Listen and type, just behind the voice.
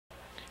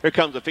Here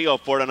comes the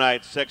field for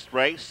tonight's sixth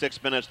race.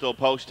 6 minutes till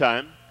post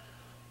time.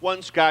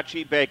 1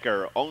 Scotchy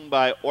Baker, owned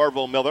by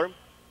Orville Miller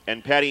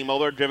and Patty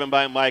Muller, driven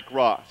by Mike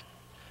Roth.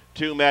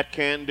 2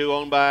 MATTCANDO,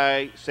 owned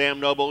by Sam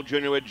Noble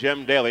Jr. with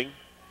Jim Dailey.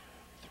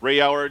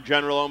 3 Our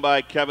General, owned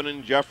by Kevin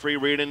and Jeffrey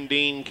Reed and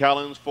Dean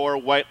Collins. 4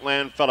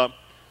 Whiteland Fella,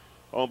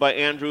 owned by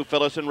Andrew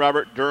Phyllis and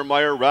Robert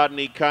Dermeyer.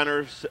 Rodney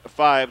Connors.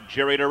 5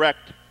 Jerry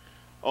Direct,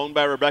 owned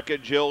by Rebecca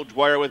Jill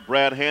Dwyer with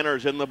Brad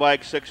Hanners in the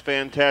bike. 6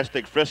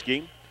 Fantastic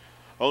Frisky,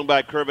 owned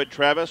by Kermit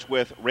Travis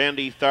with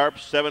Randy Tharp.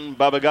 7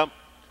 Bubba Gump,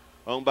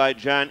 owned by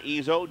John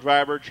Ezo.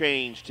 Driver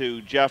change to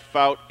Jeff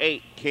Fout.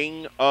 8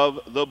 King of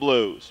the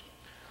Blues,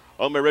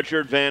 owned by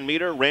Richard Van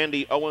Meter,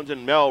 Randy Owens,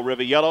 and Mel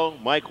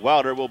Riviello. Mike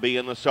Wilder will be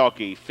in the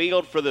sulky.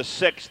 Field for the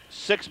 6th,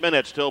 6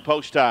 minutes till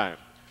post time.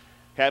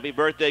 Happy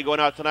birthday going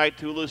out tonight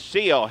to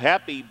Lucille.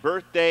 Happy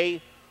birthday,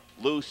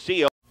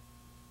 Lucille.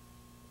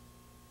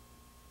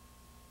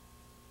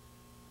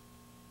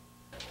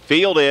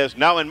 Field is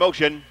now in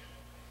motion.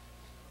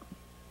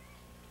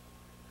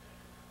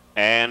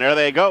 And there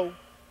they go.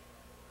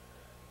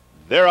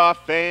 They're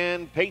off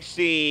and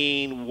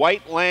pacing.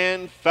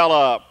 Whiteland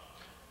Fella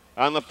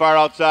on the far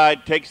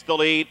outside takes the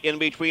lead. In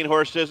between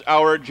horses,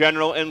 Our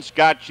General and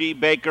Scotchy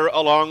Baker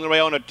along the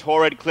rail in a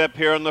torrid clip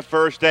here in the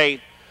first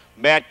 8.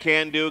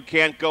 MATTCANDO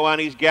can't go on.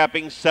 He's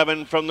gapping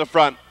 7 from the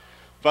front.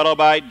 Followed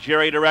by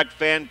Jerry Direct,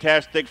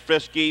 Fantastic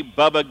Frisky,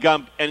 Bubba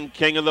Gump, and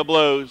King of the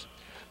Blues.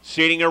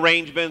 Seating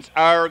arrangements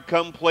are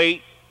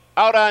complete.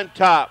 Out on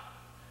top,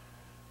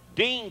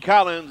 Dean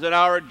Collins and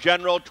Our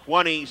General,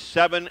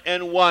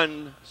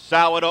 27-1.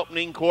 Solid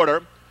opening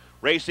quarter.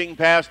 Racing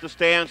past the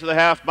stands to the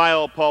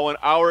half-mile pole, and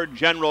Our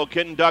General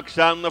conducts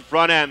on the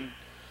front end.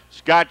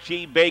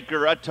 Scotchy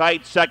Baker a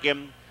tight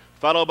second,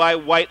 followed by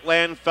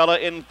Whiteland Fella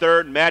in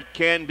third.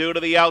 MATTCANDO to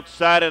the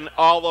outside and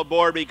all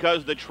aboard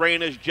because the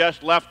train has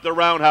just left the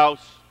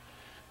roundhouse.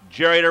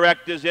 Jerry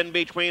Direct is in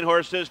between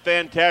horses.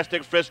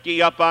 Fantastic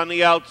Frisky up on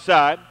the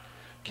outside.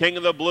 King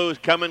of the Blues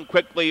coming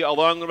quickly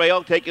along the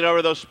rail, taking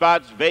over those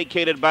spots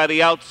vacated by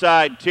the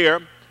outside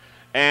tier.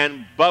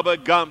 And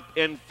Bubba Gump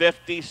in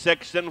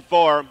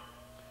 56-4.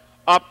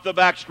 Up the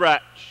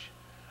backstretch.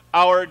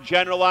 Our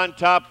General on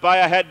top by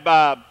a head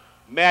bob.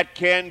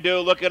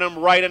 MATTCANDO looking him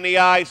right in the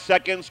eye.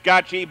 Second,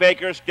 Scotchy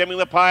Baker skimming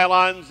the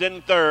pylons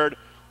in third.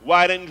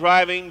 Wide and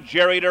driving,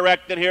 Jerry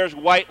Direct, and here's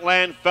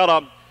Whiteland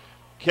Fella.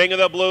 King of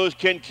the Blues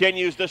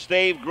continues to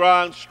stave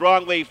ground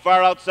strongly.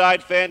 Far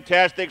outside,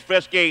 Fantastic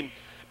Frisky.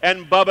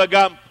 And Bubba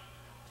Gump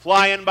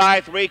flying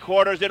by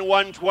 3/4 in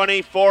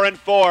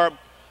 124-4.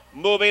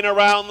 Moving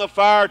around the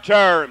far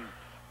turn.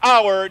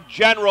 Our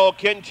General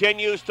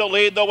continues to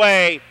lead the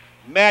way.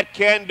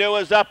 MATTCANDO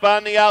is up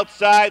on the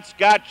outside.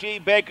 Scotchy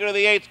Baker to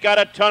the 8's got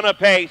a ton of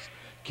pace.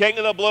 King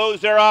of the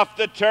Blues, they're off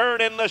the turn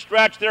in the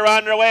stretch. They're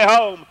on their way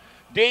home.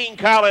 Dean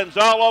Collins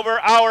all over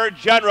Our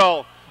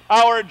General.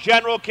 Our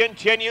General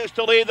continues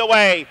to lead the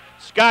way.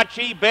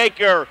 Scotchy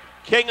Baker,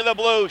 King of the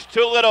Blues,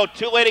 too little,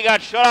 too late. He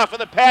got shut off in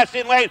the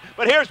passing lane.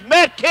 But here's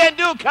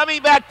MATTCANDO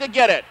coming back to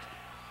get it.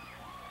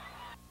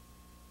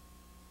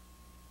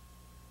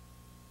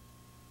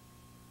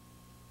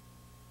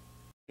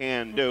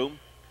 MATTCANDO,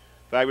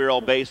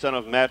 5-year-old base son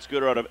of Matt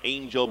Scooter out of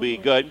Angel Be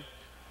Good.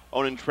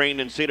 Owned and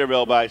trained in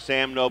Cedarville by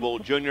Sam Noble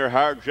Jr.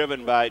 Hard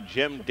driven by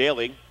Jim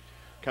Dailey.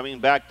 Coming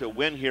back to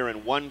win here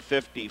in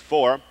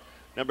 154.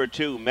 Number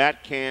 2,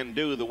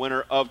 MATTCANDO, the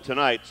winner of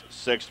tonight's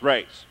 6th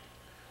race.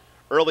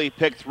 Early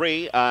pick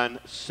 3 on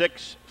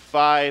 6,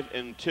 5,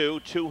 and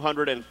 2,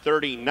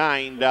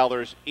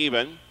 $239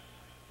 even.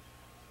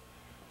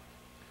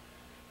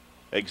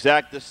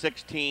 Exact the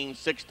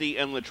 1660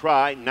 in the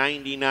try,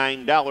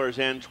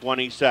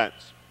 $99.20.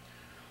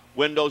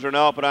 Windows are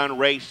now open on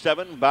race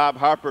 7. Bob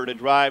Harper to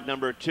drive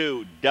number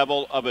 2,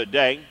 Devil of a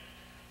Day.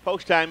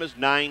 Post time is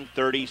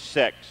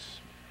 9:36.